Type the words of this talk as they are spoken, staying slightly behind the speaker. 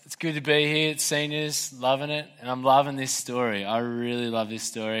good to be here at Seniors, loving it, and I'm loving this story. I really love this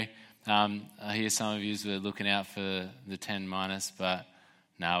story. I hear some of you were looking out for the 10 minus, but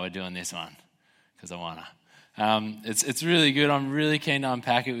no, we're doing this one because I want to. It's really good. I'm really keen to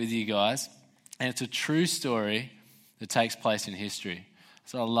unpack it with you guys, and it's a true story that takes place in history.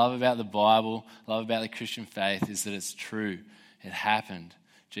 So what I love about the Bible, love about the Christian faith is that it's true. It happened.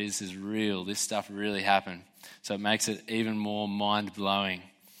 Jesus is real. This stuff really happened. So it makes it even more mind-blowing.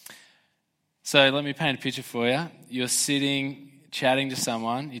 So let me paint a picture for you. You're sitting, chatting to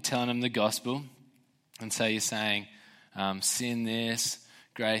someone, you're telling them the gospel, and so you're saying, sin this,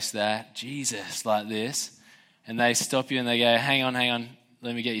 grace that, Jesus like this, and they stop you and they go, hang on,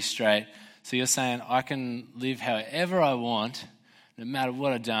 let me get you straight. So you're saying, I can live however I want, no matter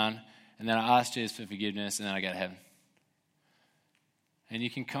what I've done, and then I ask Jesus for forgiveness, and then I go to heaven. And you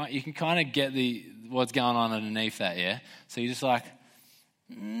can kind of get what's going on underneath that, yeah? So you're just like,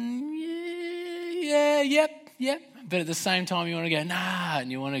 yep. But at the same time, you want to go, nah,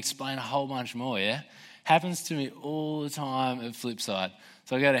 and you want to explain a whole bunch more, yeah? Happens to me all the time at Flipside.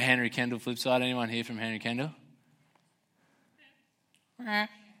 So I go to Henry Kendall Flipside. Anyone here from Henry Kendall?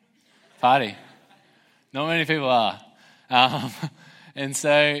 Party. Not many people are. And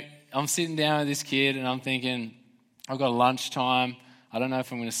so I'm sitting down with this kid and I'm thinking, I've got lunchtime. I don't know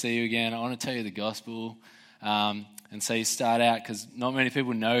if I'm going to see you again. I want to tell you the gospel. And so you start out, because not many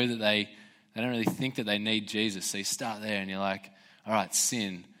people know that they don't really think that they need Jesus. So you start there and you're like, all right,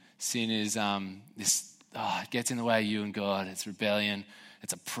 sin. Sin is it gets in the way of you and God. It's rebellion.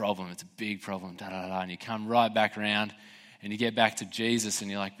 It's a problem. It's a big problem. And you come right back around and you get back to Jesus and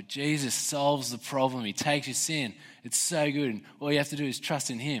you're like, but Jesus solves the problem. He takes your sin. It's so good. And all you have to do is trust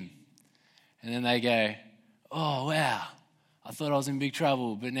in him. And then they go, oh, wow. I thought I was in big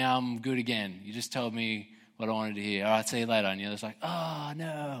trouble, but now I'm good again. You just told me what I wanted to hear. All right, see you later. And you're just like, oh,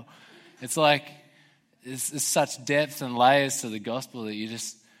 no. It's like, there's such depth and layers to the gospel that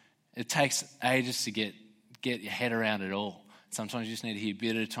it takes ages to get your head around it all. Sometimes you just need to hear a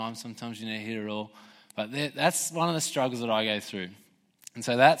bit at a time. Sometimes you need to hear it all. But that's one of the struggles that I go through. And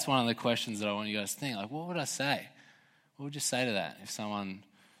so that's one of the questions that I want you guys to think. Like, what would I say? What would you say to that if someone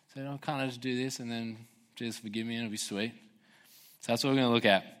said, oh, can't I just do this and then Jesus forgive me and it'll be sweet? So that's what we're going to look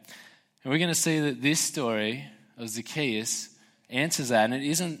at. And we're going to see that this story of Zacchaeus answers that, and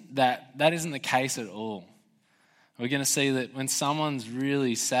that isn't the case at all. We're going to see that when someone's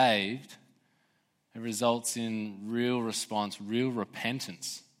really saved, it results in real response, real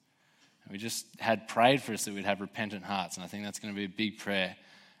repentance. And we just had prayed for us that we'd have repentant hearts, and I think that's going to be a big prayer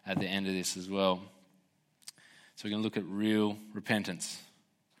at the end of this as well. So we're going to look at real repentance.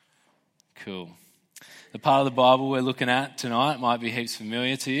 Cool. The part of the Bible we're looking at tonight might be heaps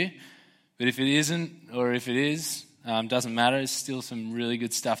familiar to you, but if it isn't, or if it is, doesn't matter. There's still some really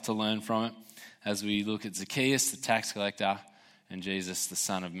good stuff to learn from it as we look at Zacchaeus, the tax collector, and Jesus, the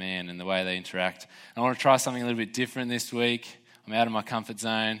Son of Man, and the way they interact. I want to try something a little bit different this week. I'm out of my comfort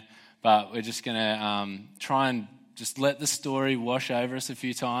zone, but we're just going to try and just let the story wash over us a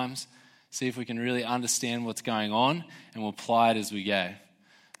few times, see if we can really understand what's going on, and we'll apply it as we go.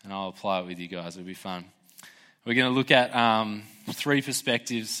 And I'll apply it with you guys. It'll be fun. We're going to look at three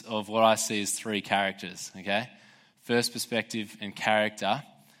perspectives of what I see as three characters, okay? First perspective and character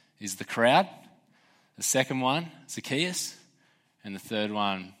is the crowd. The second one, Zacchaeus. And the third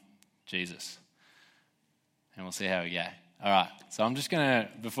one, Jesus. And we'll see how we go. All right, so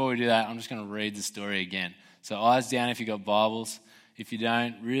before we do that, I'm just going to read the story again. So eyes down if you've got Bibles. If you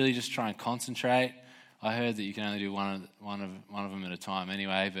don't, really just try and concentrate. I heard that you can only do one of them at a time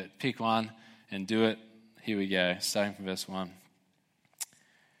anyway, but pick one and do it. Here we go, starting from verse 1.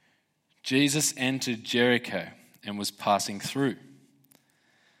 Jesus entered Jericho and was passing through.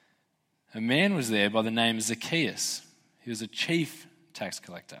 A man was there by the name of Zacchaeus. He was a chief tax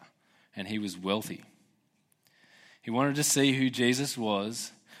collector, and he was wealthy. He wanted to see who Jesus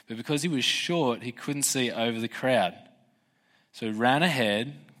was, but because he was short, he couldn't see over the crowd. So he ran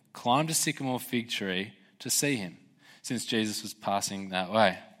ahead, climbed a sycamore fig tree to see him, since Jesus was passing that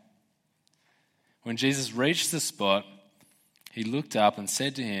way. When Jesus reached the spot, he looked up and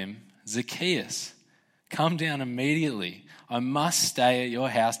said to him, Zacchaeus, come down immediately. I must stay at your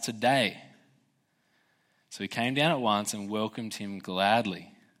house today. So he came down at once and welcomed him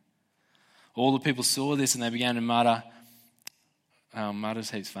gladly. All the people saw this and they began to mutter.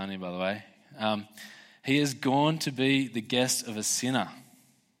 Mutter's heaps funny, by the way. He has gone to be the guest of a sinner.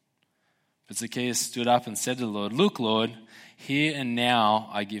 But Zacchaeus stood up and said to the Lord, look, Lord, here and now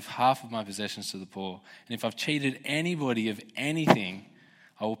I give half of my possessions to the poor. And if I've cheated anybody of anything,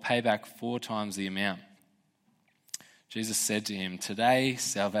 I will pay back 4 times the amount. Jesus said to him, "Today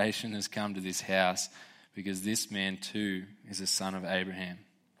salvation has come to this house, because this man too is a son of Abraham.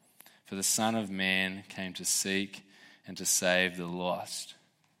 For the Son of Man came to seek and to save the lost."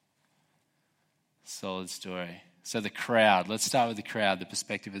 Solid story. So the crowd, let's start with the crowd, the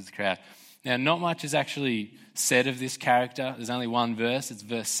perspective of the crowd. Now, not much is actually said of this character. There's only one verse, it's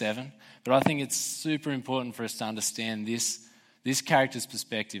verse 7. But I think it's super important for us to understand this character's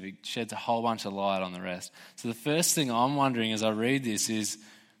perspective. It sheds a whole bunch of light on the rest. So the first thing I'm wondering as I read this is,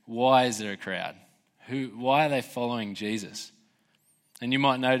 why is there a crowd? Why are they following Jesus? And you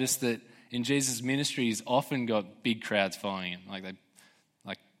might notice that in Jesus' ministry, he's often got big crowds following him, like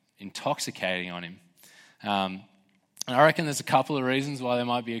intoxicating on him. And I reckon there's a couple of reasons why there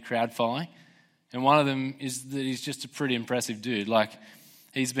might be a crowd following. And one of them is that he's just a pretty impressive dude. Like,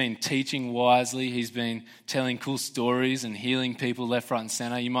 he's been teaching wisely. He's been telling cool stories and healing people left, right, and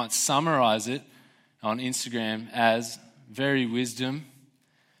center. You might summarize it on Instagram as very wisdom,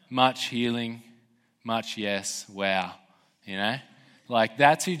 much healing, much yes, wow. You know? Like,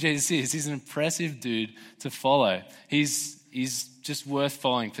 that's who Jesus is. He's an impressive dude to follow. He's just worth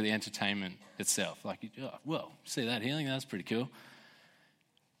following for the entertainment itself. Like, oh, well, see that healing? That's pretty cool.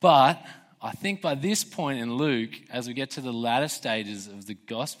 But I think by this point in Luke, as we get to the latter stages of the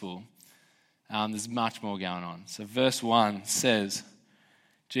gospel, there's much more going on. So verse 1 says,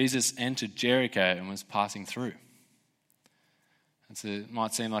 Jesus entered Jericho and was passing through. It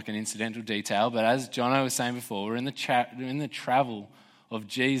might seem like an incidental detail, but as Jono was saying before, we're in the travel of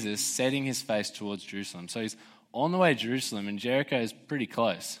Jesus setting his face towards Jerusalem. So he's on the way to Jerusalem, and Jericho is pretty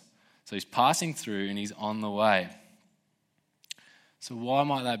close. So he's passing through and he's on the way. So why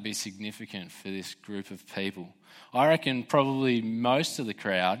might that be significant for this group of people? I reckon probably most of the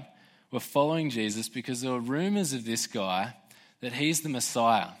crowd were following Jesus because there were rumors of this guy that he's the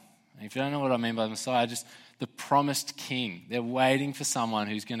Messiah. And if you don't know what I mean by Messiah, just the promised king. They're waiting for someone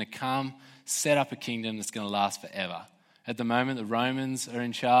who's going to come, set up a kingdom that's going to last forever. At the moment, the Romans are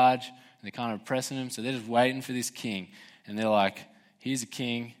in charge and they're kind of oppressing them, so they're just waiting for this king. And they're like, here's a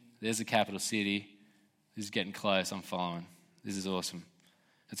king, there's the capital city, this is getting close, I'm following. This is awesome.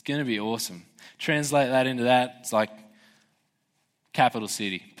 It's going to be awesome. Translate that into that, it's like capital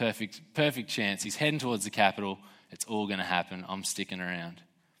city, perfect chance. He's heading towards the capital, it's all going to happen, I'm sticking around.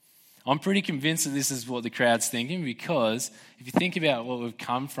 I'm pretty convinced that this is what the crowd's thinking, because if you think about what we've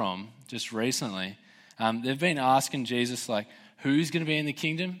come from just recently, they've been asking Jesus, like, who's going to be in the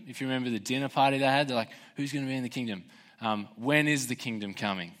kingdom? If you remember the dinner party they had, they're like, who's going to be in the kingdom? When is the kingdom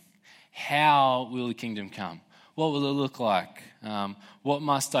coming? How will the kingdom come? What will it look like? What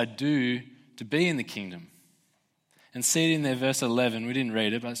must I do to be in the kingdom? And see it in there, verse 11. We didn't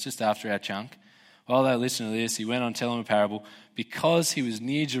read it, but it's just after our chunk. While they listened to this, he went on telling a parable. Because he was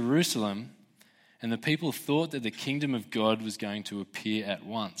near Jerusalem, and the people thought that the kingdom of God was going to appear at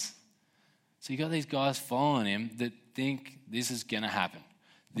once. So you got these guys following him that think this is going to happen.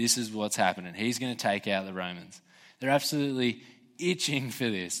 This is what's happening. He's going to take out the Romans. They're absolutely itching for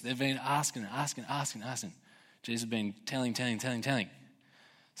this. They've been asking. Jesus has been telling.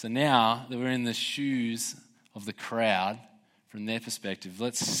 So now that we're in the shoes of the crowd, from their perspective,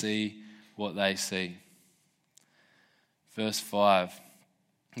 let's see what they see. Verse 5.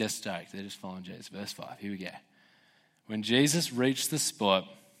 They're stoked. They're just following Jesus. Verse 5. Here we go. When Jesus reached the spot,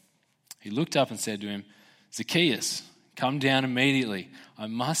 he looked up and said to him, Zacchaeus, come down immediately. I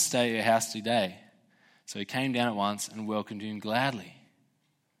must stay at your house today. So he came down at once and welcomed him gladly.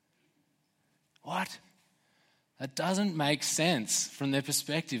 What? That doesn't make sense from their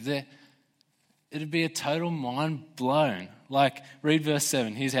perspective. It'd be a total mind blown. Like, read verse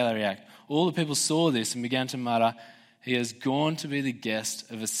 7. Here's how they react. All the people saw this and began to mutter, he has gone to be the guest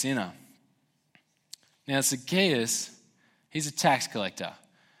of a sinner. Now, Zacchaeus, he's a tax collector.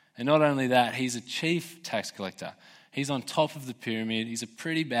 And not only that, he's a chief tax collector. He's on top of the pyramid. He's a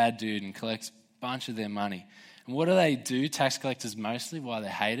pretty bad dude and collects a bunch of their money. And what do, tax collectors mostly, why they're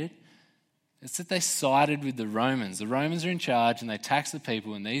hated? It's that they sided with the Romans. The Romans are in charge and they tax the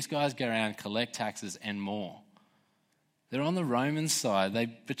people, and these guys go around and collect taxes and more. They're on the Roman side. They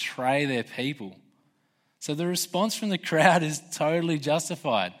betray their people. So the response from the crowd is totally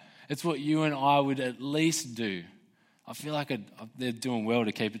justified. It's what you and I would at least do. I feel like they're doing well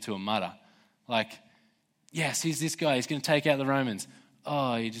to keep it to a mutter. Like, yes, here's this guy. He's going to take out the Romans.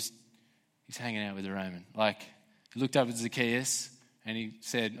 Oh, he's hanging out with the Roman. Like, he looked up at Zacchaeus and he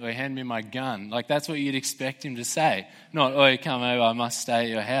said, oh, hand me my gun. Like, that's what you'd expect him to say. Not, oh, come over, I must stay at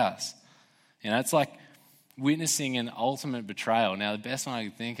your house. You know, it's like witnessing an ultimate betrayal. Now, the best one I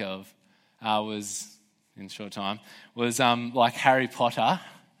could think of was, in a short time, was like Harry Potter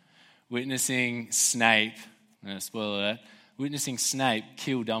witnessing Snape spoiler alert, witnessing Snape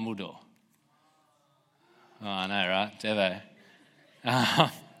kill Dumbledore. Oh, I know, right?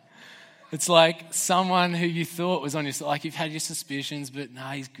 Devo. It's like someone who you thought was on your side, like you've had your suspicions, but no,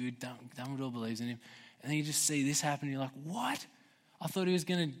 he's good. Dumbledore believes in him. And then you just see this happen, and you're like, what? I thought he was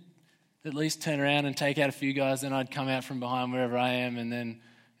going to at least turn around and take out a few guys, then I'd come out from behind wherever I am, and then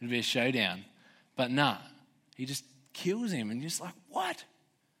it'd be a showdown. But nah, he just kills him, and you're just like, what?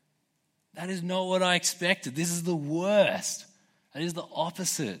 That is not what I expected. This is the worst. That is the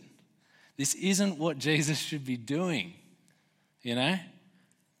opposite. This isn't what Jesus should be doing, you know?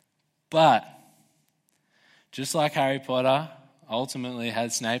 But just like Harry Potter ultimately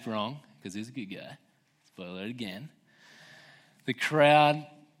had Snape wrong, because he's a good guy, spoiler again, the crowd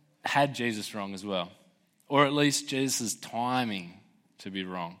had Jesus wrong as well. Or at least Jesus' timing to be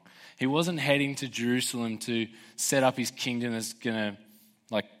wrong. He wasn't heading to Jerusalem to set up his kingdom as going to,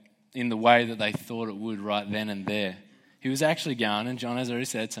 like, in the way that they thought it would right then and there. He was actually going, and John has already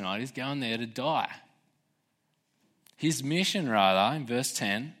said tonight, he's going there to die. His mission, rather, in verse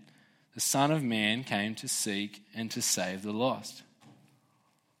 10, the Son of Man came to seek and to save the lost.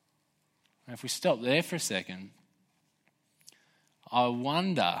 Now, if we stop there for a second, I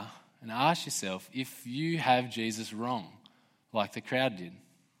wonder and ask yourself if you have Jesus wrong, like the crowd did.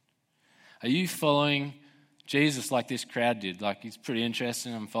 Are you following Jesus like this crowd did? Like, he's pretty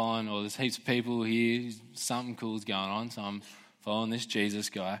interesting, I'm following, or there's heaps of people here, something cool's going on, so I'm following this Jesus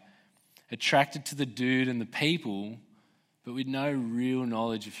guy. Attracted to the dude and the people, but with no real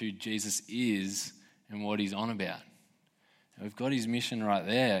knowledge of who Jesus is and what he's on about. And we've got his mission right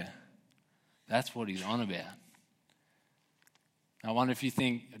there. That's what he's on about. I wonder if you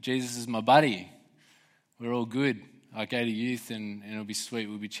think Jesus is my buddy. We're all good. I go to youth and it'll be sweet.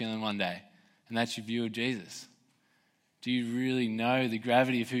 We'll be chilling one day. And that's your view of Jesus. Do you really know the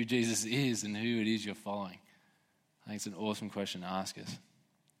gravity of who Jesus is and who it is you're following? I think it's an awesome question to ask us.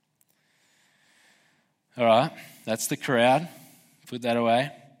 All right, that's the crowd. Put that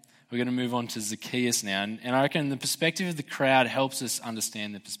away. We're going to move on to Zacchaeus now. And I reckon the perspective of the crowd helps us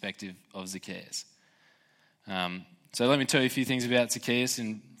understand the perspective of Zacchaeus. So let me tell you a few things about Zacchaeus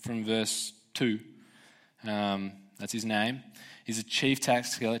from verse 2. That's his name. He's a chief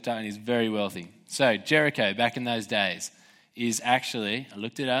tax collector and he's very wealthy. So Jericho, back in those days, is actually, I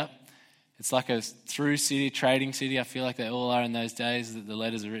looked it up, it's like a through city, trading city. I feel like they all are in those days that the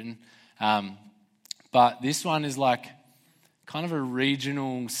letters are written. But this one is like kind of a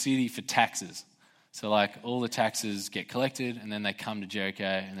regional city for taxes. So like all the taxes get collected and then they come to Jericho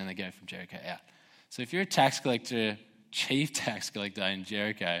and then they go from Jericho out. So if you're a tax collector, chief tax collector in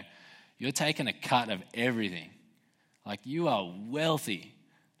Jericho, you're taking a cut of everything. Like you are wealthy.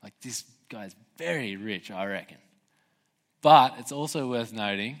 Like this guy's very rich, I reckon. But it's also worth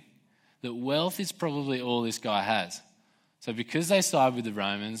noting that wealth is probably all this guy has. So because they side with the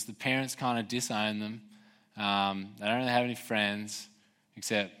Romans, the parents kind of disown them. They don't really have any friends,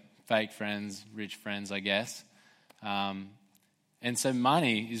 except fake friends, rich friends, I guess. And so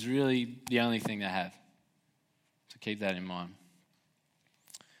money is really the only thing they have. So keep that in mind.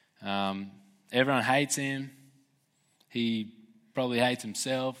 Everyone hates him. He probably hates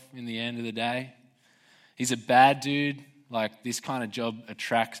himself in the end of the day. He's a bad dude. Like this kind of job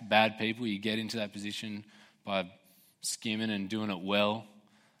attracts bad people. You get into that position by skimming and doing it well.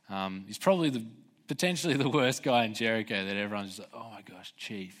 He's probably potentially the worst guy in Jericho that everyone's just like, oh my gosh,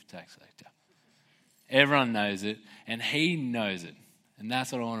 chief tax collector. Everyone knows it, and he knows it. And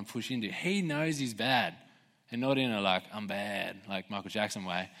that's what I want to push into. He knows he's bad, and not in a like, I'm bad, like Michael Jackson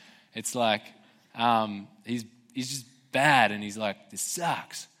way. It's like he's just bad, and he's like, this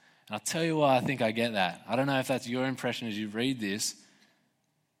sucks. And I'll tell you why I think I get that. I don't know if that's your impression as you read this,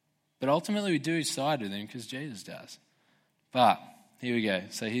 but ultimately we do side with him because Jesus does. But here we go.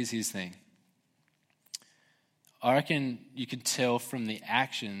 So here's his thing. I reckon you can tell from the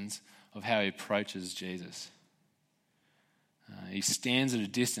actions of how he approaches Jesus. He stands at a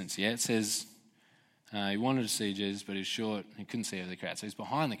distance. Yeah, it says he wanted to see Jesus, but he was short. He couldn't see over the crowd. So he's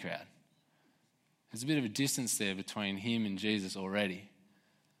behind the crowd. There's a bit of a distance there between him and Jesus already.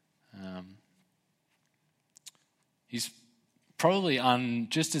 He's probably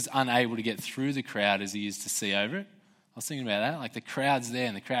just as unable to get through the crowd as he is to see over it. I was thinking about that. Like the crowd's there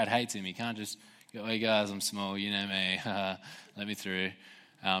and the crowd hates him. He can't just go, hey guys, I'm small, you know me, let me through.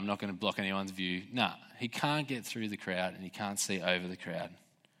 I'm not going to block anyone's view. No, he can't get through the crowd and he can't see over the crowd.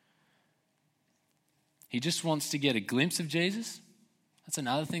 He just wants to get a glimpse of Jesus. That's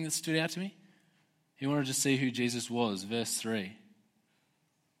another thing that stood out to me. He wanted to see who Jesus was, verse 3.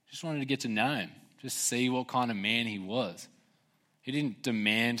 Just wanted to get to know him, just see what kind of man he was. He didn't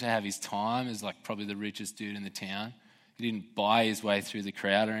demand to have his time as like probably the richest dude in the town. He didn't buy his way through the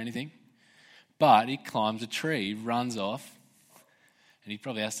crowd or anything. But he climbs a tree, he runs off, and he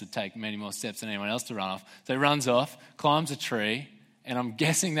probably has to take many more steps than anyone else to run off. So he runs off, climbs a tree, and I'm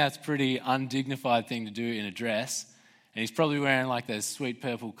guessing that's a pretty undignified thing to do in a dress. And he's probably wearing like those sweet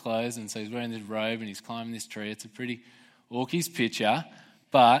purple clothes, and so he's wearing this robe and he's climbing this tree. It's a pretty Orkies picture,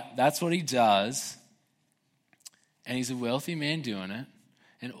 but that's what he does. And he's a wealthy man doing it.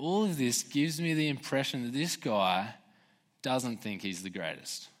 And all of this gives me the impression that this guy doesn't think he's the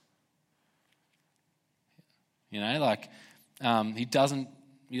greatest. You know, like he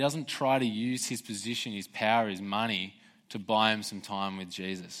doesn't try to use his position, his power, his money to buy him some time with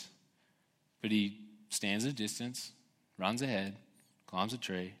Jesus. But he stands at a distance, runs ahead, climbs a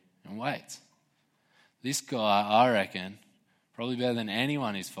tree, and waits. This guy, I reckon, probably better than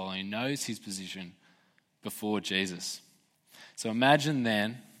anyone he's following, knows his position before Jesus. So imagine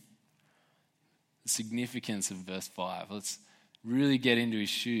then the significance of verse 5. Let's really get into his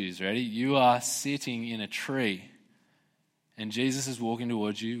shoes. Ready? You are sitting in a tree, and Jesus is walking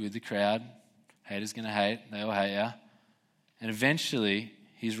towards you with the crowd. Haters going to hate. They all hate you. And eventually,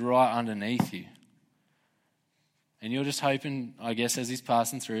 he's right underneath you. And you're just hoping, I guess, as he's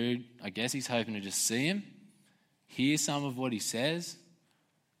passing through, I guess he's hoping to just see him, hear some of what he says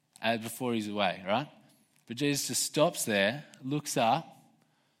before he's away, right? But Jesus just stops there, looks up,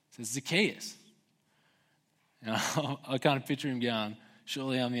 says, Zacchaeus. And I kind of picture him going,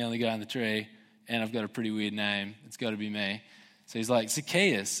 surely I'm the only guy in the tree, and I've got a pretty weird name. It's got to be me. So he's like,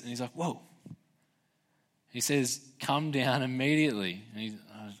 Zacchaeus. And he's like, whoa. He says, come down immediately. And he's,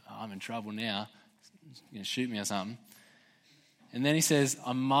 I'm in trouble now. He's going to shoot me or something. And then he says,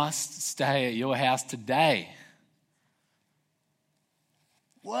 I must stay at your house today.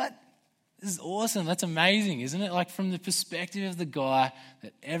 What? This is awesome. That's amazing, isn't it? Like from the perspective of the guy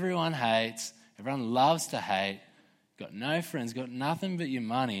that everyone hates, everyone loves to hate, got no friends, got nothing but your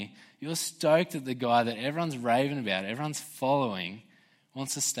money, you're stoked that the guy that everyone's raving about, everyone's following,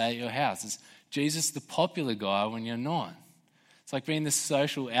 wants to stay at your house. Is Jesus the popular guy when you're not? It's like being the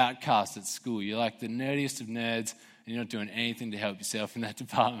social outcast at school. You're like the nerdiest of nerds, and you're not doing anything to help yourself in that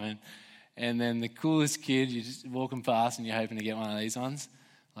department. And then the coolest kid, you're just walking past and you're hoping to get one of these ones.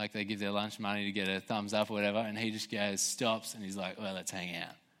 Like they give their lunch money to get a thumbs up or whatever, and he just goes, stops, and he's like, well, let's hang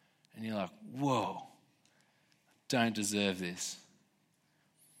out. And you're like, whoa, don't deserve this.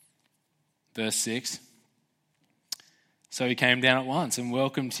 Verse 6, so he came down at once and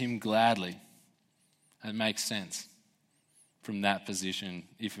welcomed him gladly. That makes sense from that position,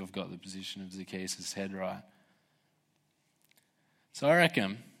 if you've got the position of Zacchaeus' head right. So I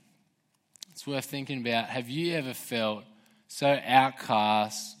reckon it's worth thinking about, have you ever felt so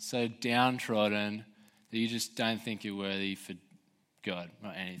outcast, so downtrodden that you just don't think you're worthy for God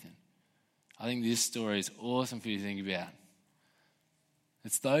or anything? I think this story is awesome for you to think about.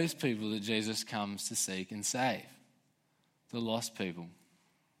 It's those people that Jesus comes to seek and save, the lost people.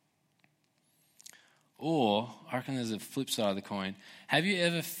 Or, I reckon there's a flip side of the coin. Have you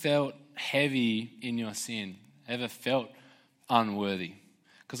ever felt heavy in your sin? Ever felt unworthy?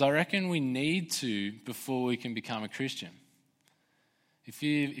 Because I reckon we need to before we can become a Christian. If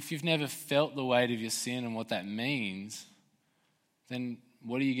you've never felt the weight of your sin and what that means, then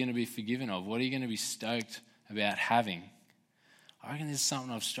what are you going to be forgiven of? What are you going to be stoked about having? I reckon this is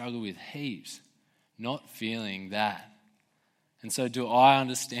something I've struggled with heaps, not feeling that. And so do I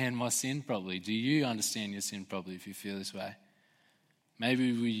understand my sin properly? Do you understand your sin properly if you feel this way?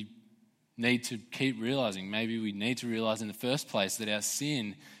 Maybe we need to keep realizing, maybe we need to realize in the first place that our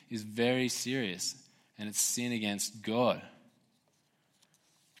sin is very serious and it's sin against God.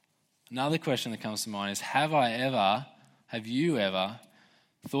 Another question that comes to mind is, have you ever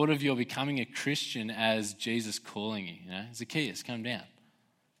thought of your becoming a Christian as Jesus calling you? You know, Zacchaeus, come down.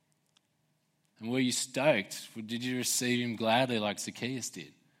 And were you stoked? Did you receive him gladly like Zacchaeus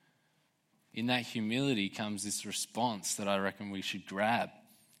did? In that humility comes this response that I reckon we should grab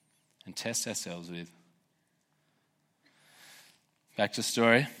and test ourselves with. Back to the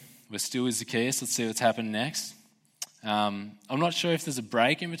story. We're still with Zacchaeus. Let's see what's happened next. I'm not sure if there's a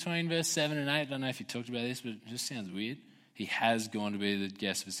break in between verse 7 and 8. I don't know if you talked about this, but it just sounds weird. He has gone to be the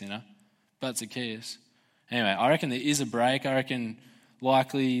guest of a sinner, but Zacchaeus. Anyway, I reckon there is a break. I reckon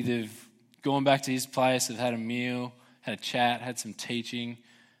likely they've gone back to his place, they've had a meal, had a chat, had some teaching.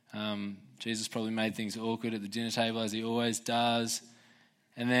 Jesus probably made things awkward at the dinner table, as he always does.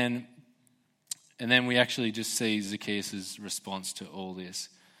 And then we actually just see Zacchaeus' response to all this.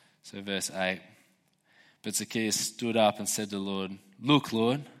 So verse 8. But Zacchaeus stood up and said to the Lord, "Look,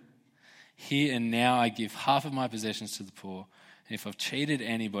 Lord, here and now I give half of my possessions to the poor, And if I've cheated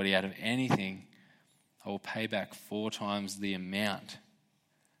anybody out of anything, I will pay back 4 times the amount.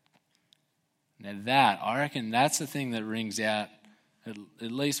 Now I reckon that's the thing that rings out,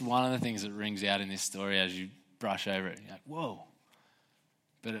 at least one of the things that rings out in this story as you brush over it. You're like, whoa.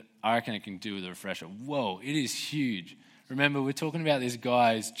 But I reckon it can do with a refresher. Whoa, it is huge. Remember, we're talking about this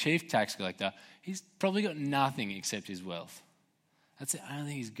guy's chief tax collector. He's probably got nothing except his wealth. That's the only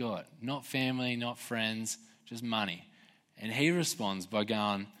thing he's got. Not family, not friends, just money. And he responds by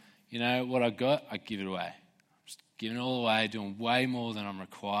going, you know what I got? I give it away. I'm just giving it all away, doing way more than I'm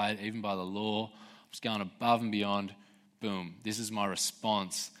required, even by the law. I'm just going above and beyond. Boom. This is my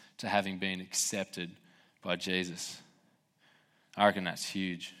response to having been accepted by Jesus. I reckon that's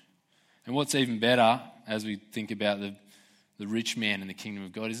huge. And what's even better, as we think about the rich man in the kingdom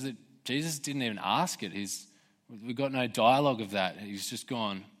of God, is that Jesus didn't even ask it. We've got no dialogue of that. He's just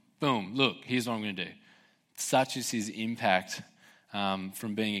gone, boom, look, here's what I'm going to do. Such is his impact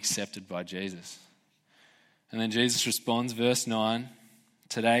from being accepted by Jesus. And then Jesus responds, verse 9,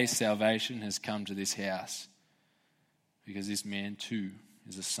 today salvation has come to this house because this man too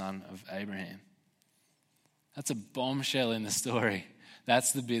is a son of Abraham. That's a bombshell in the story.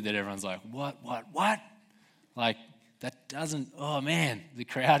 That's the bit that everyone's like, what? Like, that doesn't, oh man, the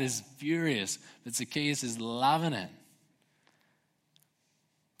crowd is furious, but Zacchaeus is loving it.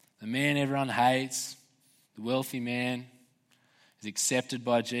 The man everyone hates, the wealthy man, is accepted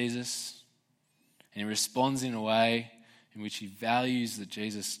by Jesus, and he responds in a way in which he values that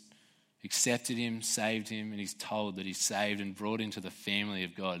Jesus accepted him, saved him, and he's told that he's saved and brought into the family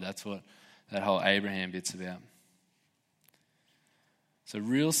of God. That's what that whole Abraham bit's about. So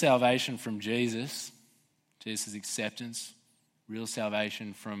real salvation from Jesus' acceptance, real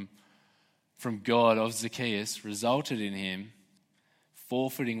salvation from God of Zacchaeus resulted in him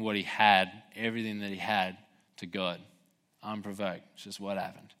forfeiting what he had, everything that he had, to God, unprovoked. It's just what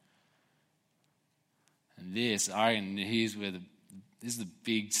happened. And this, I reckon, this is the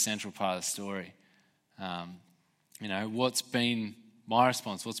big central part of the story. What's been my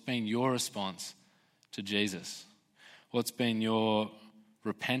response? What's been your response to Jesus? What's been your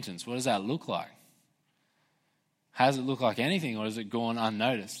repentance? What does that look like? Has it looked like anything, or has it gone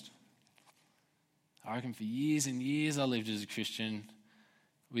unnoticed? I reckon for years and years I lived as a Christian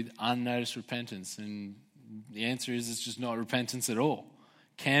with unnoticed repentance, and the answer is it's just not repentance at all.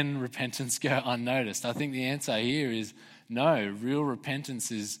 Can repentance go unnoticed? I think the answer here is no. Real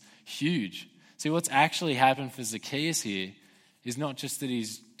repentance is huge. See, what's actually happened for Zacchaeus here is not just that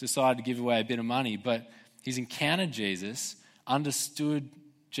he's decided to give away a bit of money, but he's encountered Jesus, understood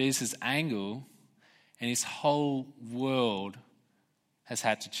Jesus' angle, and his whole world has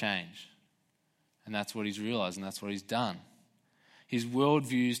had to change. And that's what he's realized, and that's what he's done. His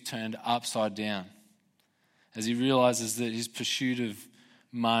worldview's turned upside down as he realizes that his pursuit of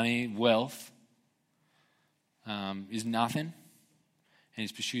money, wealth, is nothing, and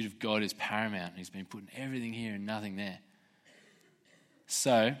his pursuit of God is paramount. And he's been putting everything here and nothing there.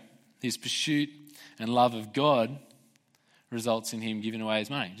 So his pursuit and love of God results in him giving away his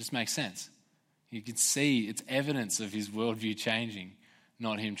money. It just makes sense. You can see it's evidence of his worldview changing,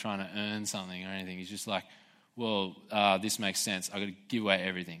 not him trying to earn something or anything. He's just like, well, this makes sense. I've got to give away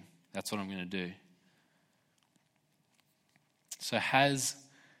everything. That's what I'm going to do. So has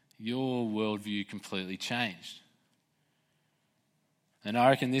your worldview completely changed? And I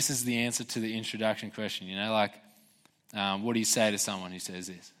reckon this is the answer to the introduction question. What do you say to someone who says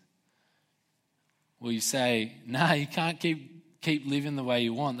this? Well, you say, no, you can't keep living the way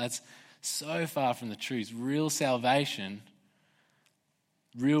you want. That's so far from the truth. Real salvation,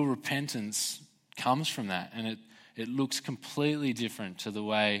 real repentance comes from that. And it looks completely different to the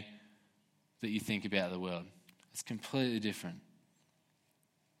way that you think about the world. It's completely different.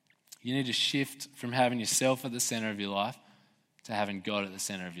 You need to shift from having yourself at the center of your life to having God at the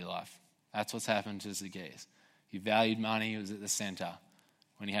center of your life. That's what's happened to Zacchaeus. He valued money, it was at the center.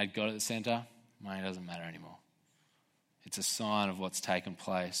 When he had God at the center, money doesn't matter anymore. It's a sign of what's taken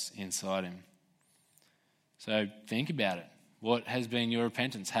place inside him. So think about it. What has been your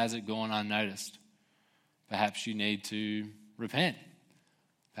repentance? Has it gone unnoticed? Perhaps you need to repent.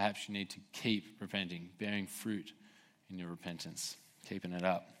 Perhaps you need to keep repenting, bearing fruit in your repentance, keeping it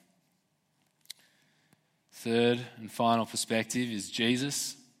up. Third and final perspective is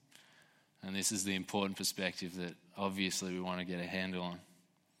Jesus. And this is the important perspective that obviously we want to get a handle on.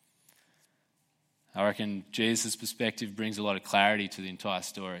 I reckon Jesus' perspective brings a lot of clarity to the entire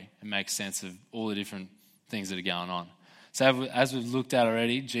story. It makes sense of all the different things that are going on. So as we've looked at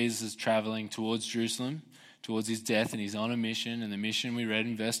already, Jesus is traveling towards Jerusalem, towards his death, and he's on a mission. And the mission we read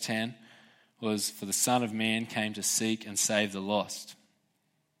in verse 10 was, "For the Son of Man came to seek and save the lost."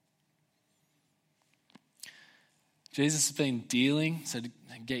 Jesus has been dealing, so to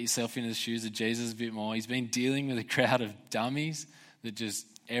get yourself into the shoes of Jesus a bit more, he's been dealing with a crowd of dummies that just,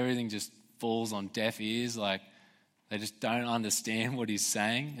 everything just falls on deaf ears. Like, they just don't understand what he's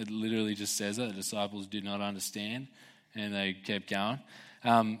saying. It literally just says it. The disciples did not understand, and they kept going.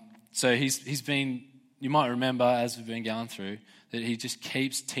 So he's been, you might remember as we've been going through, that he just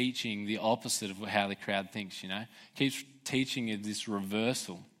keeps teaching the opposite of how the crowd thinks, Keeps teaching it this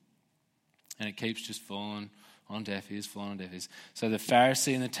reversal. And it keeps just falling on deaf ears, falling on deaf ears. So the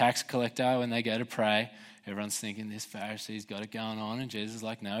Pharisee and the tax collector, when they go to pray, everyone's thinking this Pharisee's got it going on, and Jesus is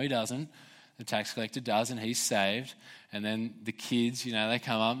like, no, he doesn't. The tax collector does, and he's saved. And then the kids, they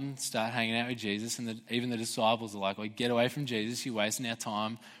come up and start hanging out with Jesus, and even the disciples are like, well, get away from Jesus, you're wasting our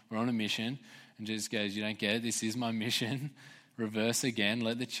time, we're on a mission. And Jesus goes, you don't get it, this is my mission. Reverse again,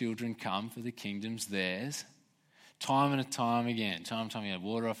 let the children come, for the kingdom's theirs. Time and time again,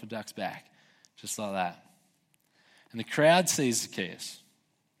 water off a duck's back, just like that. And the crowd sees Zacchaeus.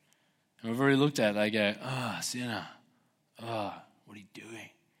 And we've already looked at it. They go, "Oh, sinner. Oh, what are you doing?"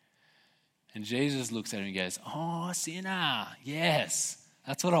 And Jesus looks at him and goes, "Oh, sinner. Yes,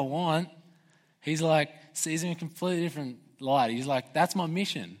 that's what I want." He's like, sees him in a completely different light. He's like, that's my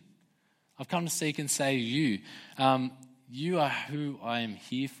mission. I've come to seek and save you. You are who I am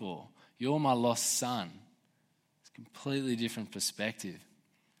here for. You're my lost son. It's a completely different perspective.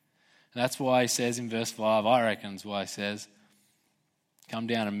 And that's why he says in verse 5, I reckon is why he says, "Come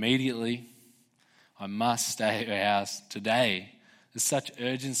down immediately. I must stay at your house today." There's such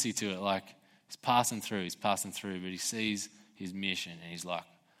urgency to it. Like, he's passing through, but he sees his mission and he's like,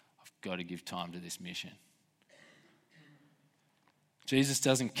 I've got to give time to this mission. Jesus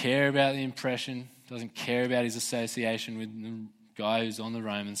doesn't care about the impression, doesn't care about his association with the guy who's on the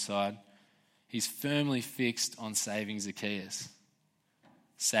Roman side. He's firmly fixed on saving Zacchaeus.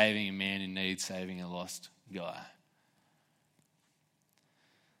 Saving a man in need, saving a lost guy.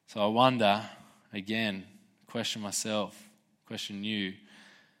 So I wonder, again, question myself, question you,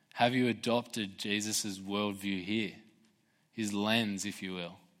 have you adopted Jesus' worldview here? His lens, if you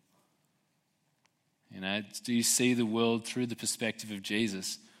will. Do you see the world through the perspective of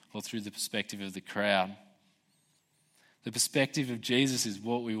Jesus or through the perspective of the crowd? The perspective of Jesus is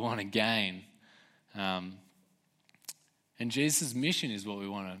what we want to gain. And Jesus' mission is what we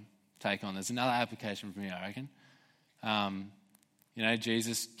want to take on. There's another application from here, I reckon.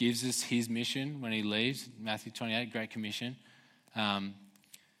 Jesus gives us his mission when he leaves. Matthew 28, Great Commission.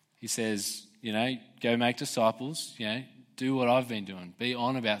 He says, go make disciples, do what I've been doing. Be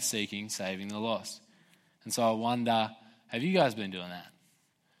on about seeking, saving the lost. And so I wonder, have you guys been doing that?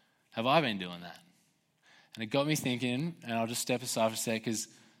 Have I been doing that? And it got me thinking, and I'll just step aside for a sec because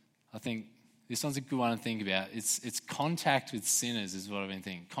I think this one's a good one to think about. It's contact with sinners is what I've been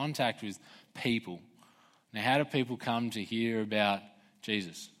thinking. Contact with people. Now, how do people come to hear about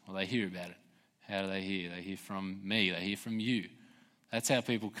Jesus? Well, they hear about it. How do they hear? They hear from me. They hear from you. That's how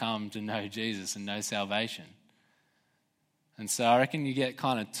people come to know Jesus and know salvation. And so I reckon you get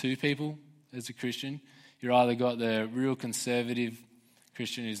kind of two people as a Christian. You've either got the real conservative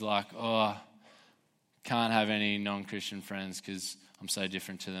Christian who's like, oh, can't have any non-Christian friends because I'm so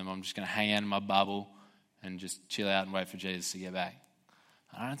different to them. I'm just going to hang out in my bubble and just chill out and wait for Jesus to get back.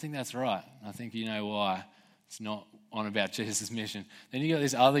 I don't think that's right. I think you know why. It's not on about Jesus' mission. Then you got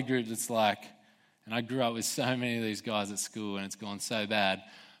this other group that's like, and I grew up with so many of these guys at school and it's gone so bad,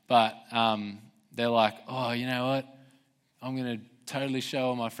 but they're like, oh, you know what? I'm going to totally show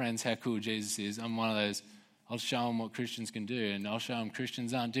all my friends how cool Jesus is. I'm one of those, I'll show them what Christians can do, and I'll show them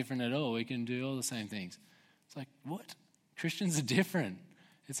Christians aren't different at all. We can do all the same things. It's like, what? Christians are different.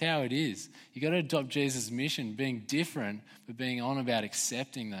 It's how it is. You got to adopt Jesus' mission, being different, but being on about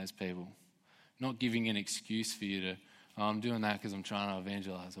accepting those people, not giving an excuse for you to, oh, I'm doing that because I'm trying to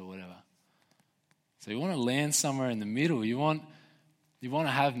evangelize or whatever. So you want to land somewhere in the middle. You want to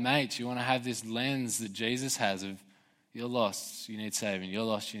have mates. You want to have this lens that Jesus has of, you're lost, you need saving. You're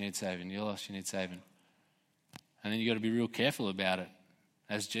lost, you need saving. You're lost, you need saving. And then you got to be real careful about it,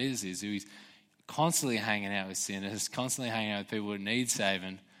 as Jesus is, who is constantly hanging out with sinners, constantly hanging out with people who need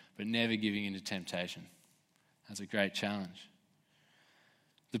saving, but never giving into temptation. That's a great challenge.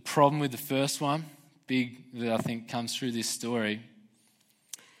 The problem with the first one, big, that I think comes through this story,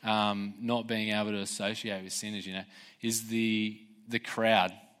 not being able to associate with sinners, is the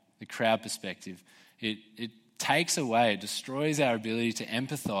crowd perspective. It takes away, it destroys our ability to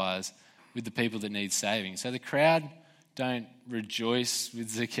empathize with the people that need saving. So the crowd don't rejoice with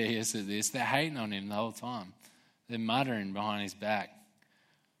Zacchaeus at this. They're hating on him the whole time. They're muttering behind his back.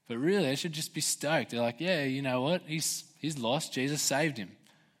 But really, they should just be stoked. They're like, yeah, you know what? He's lost. Jesus saved him.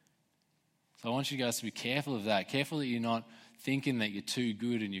 So I want you guys to be careful of that. Careful that you're not thinking that you're too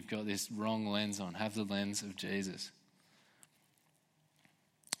good and you've got this wrong lens on. Have the lens of Jesus.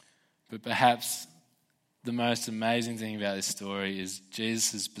 But perhaps the most amazing thing about this story is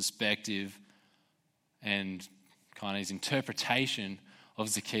Jesus' perspective and kind of his interpretation of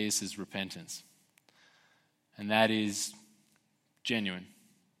Zacchaeus' repentance. And that is genuine.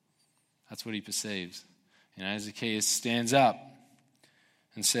 That's what he perceives. Zacchaeus stands up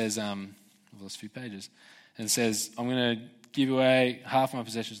and says, I've lost a few pages, and says, I'm going to give away half my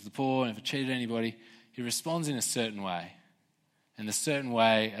possessions to the poor, and if I cheated anybody, he responds in a certain way. And the certain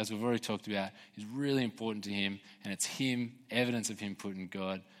way, as we've already talked about, is really important to him, and it's evidence of him putting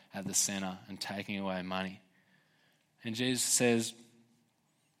God at the center and taking away money. And Jesus says,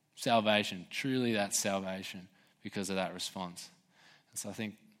 salvation, truly that's salvation because of that response. And so I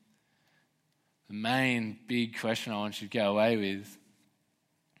think the main big question I want you to go away with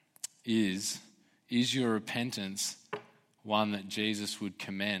is your repentance one that Jesus would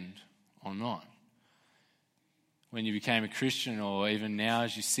commend or not? When you became a Christian, or even now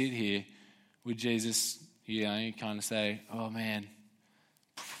as you sit here, would Jesus, you kind of say, oh man,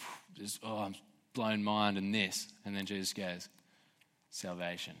 I'm blown mind in this. And then Jesus goes,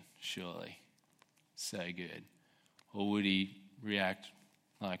 salvation, surely. So good. Or would he react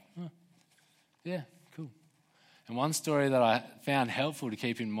like, yeah, cool. And one story that I found helpful to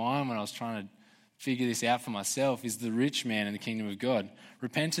keep in mind when I was trying to figure this out for myself is the rich man in the kingdom of God.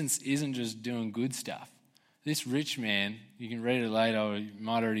 Repentance isn't just doing good stuff. This rich man, you can read it later, or you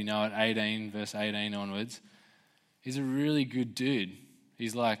might already know it, 18, verse 18 onwards. He's a really good dude.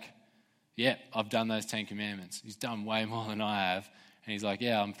 He's like, yeah, I've done those 10 commandments. He's done way more than I have. And he's like,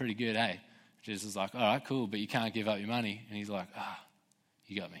 yeah, I'm pretty good, hey. Jesus is like, all right, cool, but you can't give up your money. And he's like,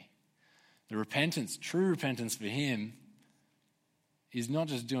 you got me. The repentance, true repentance for him, is not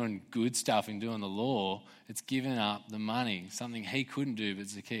just doing good stuff and doing the law. It's giving up the money, something he couldn't do, but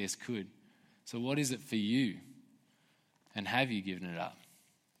Zacchaeus could. So what is it for you? And have you given it up?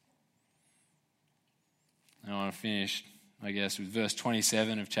 And I want to finish, I guess, with verse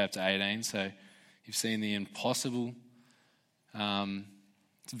 27 of chapter 18. So you've seen the impossible.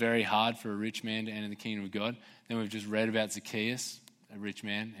 It's very hard for a rich man to enter the kingdom of God. Then we've just read about Zacchaeus, a rich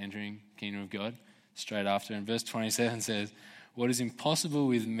man entering the kingdom of God straight after. And verse 27 says, what is impossible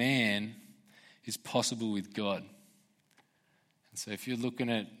with man is possible with God. And so if you're looking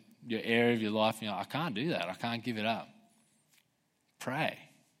at your area of your life, and you're like, I can't do that. I can't give it up. Pray.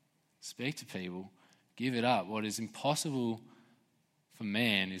 Speak to people. Give it up. What is impossible for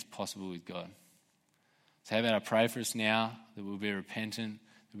man is possible with God. So how about I pray for us now that we'll be repentant,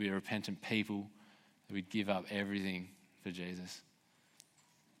 that we'll be a repentant people, that we'd give up everything for Jesus.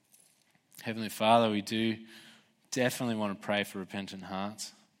 Heavenly Father, we do definitely want to pray for repentant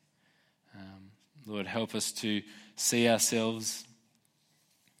hearts. Lord, help us to see ourselves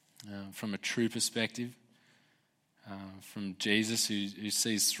from a true perspective, from Jesus who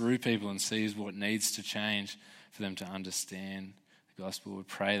sees through people and sees what needs to change for them to understand the gospel. We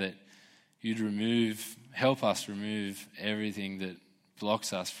pray that you'd help us remove everything that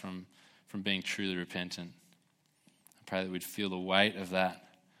blocks us from being truly repentant. I pray that we'd feel the weight of that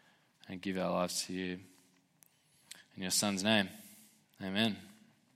and give our lives to you. In your Son's name, amen.